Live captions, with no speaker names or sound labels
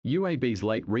UAB's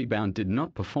late rebound did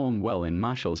not perform well in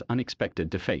Marshall's unexpected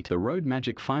defeat. The road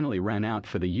magic finally ran out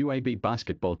for the UAB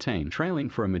basketball team. Trailing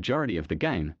for a majority of the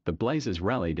game, the Blazers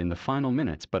rallied in the final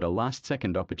minutes, but a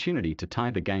last-second opportunity to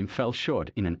tie the game fell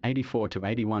short in an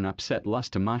 84-81 upset loss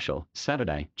to Marshall,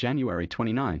 Saturday, January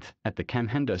 29th, at the Cam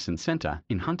Henderson Center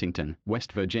in Huntington,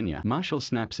 West Virginia. Marshall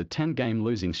snaps a 10-game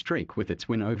losing streak with its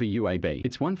win over UAB.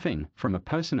 It's one thing, from a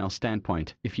personnel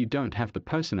standpoint, if you don't have the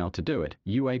personnel to do it,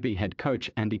 UAB head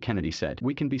coach Andy Kennedy said.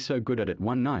 We can be so good at it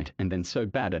one night and then so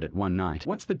bad at it one night.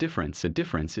 What's the difference? The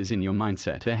difference is in your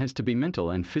mindset. There has to be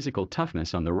mental and physical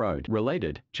toughness on the road.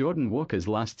 Related, Jordan Walker's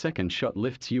last-second shot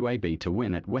lifts UAB to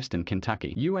win at Western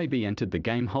Kentucky. UAB entered the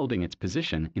game holding its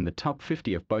position in the top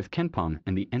 50 of both KenPom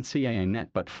and the NCAA NET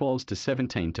but falls to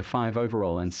 17-5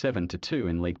 overall and 7-2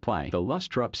 in league play. The loss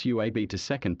drops UAB to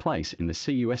second place in the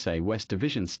CUSA West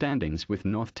Division standings, with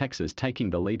North Texas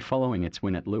taking the lead following its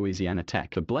win at Louisiana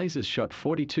Tech. The Blazers shot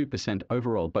 42%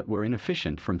 overall but were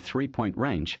inefficient from three-point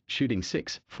range, shooting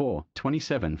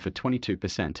 6-4-27 for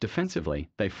 22%. Defensively,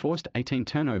 they forced 18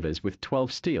 turnovers with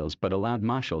 12 steals but allowed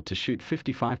Marshall to shoot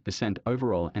 55%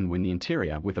 overall and win the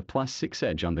interior with a +6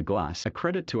 edge on the glass. A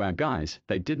credit to our guys,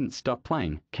 they didn't stop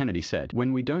playing, Kennedy said.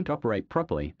 When we don't operate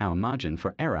properly, our margin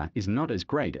for error is not as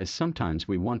great as sometimes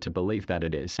we want to believe that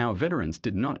it is. Our veterans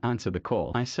did not answer the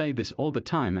call. I say this all the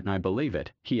time and I believe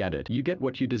it, he added. You get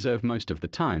what you deserve most of the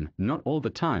time, not all the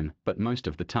time, but most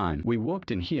of the time. We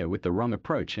walked in here with the wrong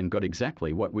approach and got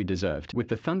exactly what we deserved. With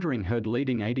the Thundering Herd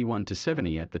leading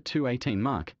 81-70 at the 2:18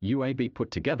 mark, UAB put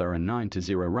together a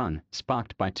 9-0 run,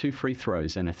 sparked by 2 free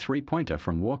throws and a three-pointer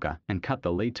from Walker, and cut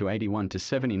the lead to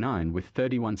 81-79 with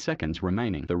 31 seconds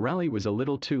remaining. The rally was a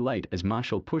little too late as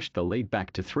Marshall pushed the lead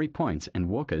back to 3 points and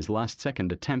Walker's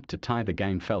last-second attempt to tie the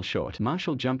game fell short.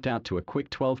 Marshall jumped out to a quick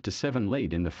 12-7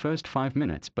 lead in the first 5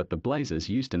 minutes, but the Blazers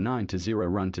used a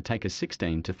 9-0 run to take a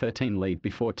 16-13 lead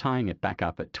before tying it back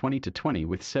up at 20-20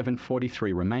 with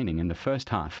 7:43 remaining in the first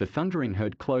half. The Thundering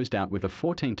Herd closed out with a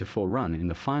 14-4 run in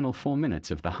the final 4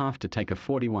 minutes of the half to take a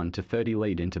 41-30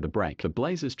 lead into the break. The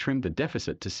Blazers trimmed the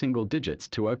deficit to single digits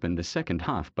to open the second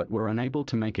half but were unable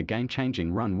to make a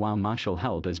game-changing run, while Marshall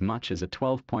held as much as a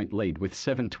 12-point lead with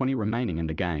 7:20 remaining in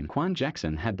the game. Quan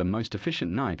Jackson had the most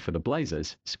efficient night for the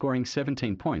Blazers, scoring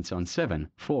 17 points on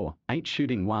 7-4-8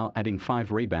 shooting while adding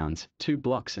 5 rebounds, 2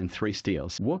 blocks and 3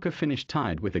 steals. Walker finished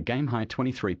tied with a game-high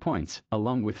 23 points,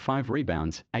 along with 5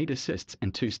 rebounds, 8 assists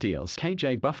and 2 steals.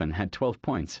 KJ Buffen had 12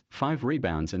 points, 5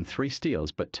 rebounds and 3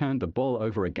 steals but turned the ball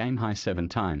over a game-high 7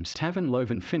 times. Tavin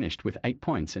Lovan finished with 8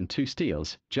 points and 2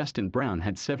 steals, Justin Brown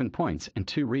had 7 points and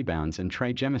 2 rebounds, and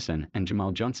Trey Jemison and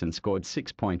Jamal Johnson scored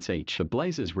 6 points each. The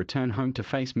Blazers return home to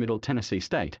face Middle Tennessee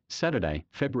State, Saturday,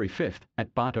 February 5th,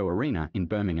 at Bartow Arena in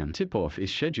Birmingham. Tip-off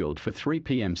is scheduled for 3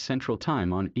 p.m. Central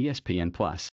Time on ESPN+.